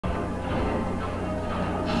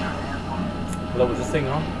Hello, is this thing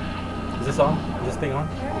on? Is this on? Is this thing on?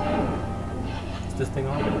 Is this thing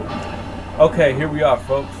on? Okay, here we are,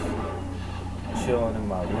 folks. Chilling in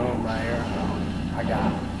my room right here. I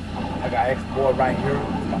got ex-boy right here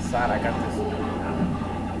on my side. I got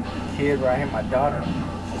this kid right here, my daughter.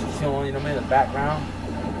 She's chilling, you know, in the background.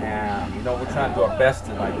 And you know, we're trying to do our best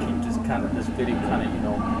to like keep this video kind of, you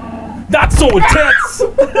know, not so intense.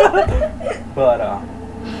 But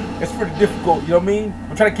it's pretty difficult, you know what I mean?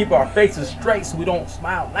 We're trying to keep our faces straight so we don't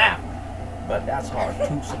smile and laugh. But that's hard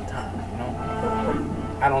too sometimes, you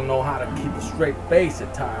know? I don't know how to keep a straight face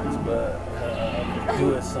at times, but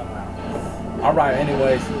do it somehow. Alright,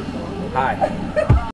 anyways, hi.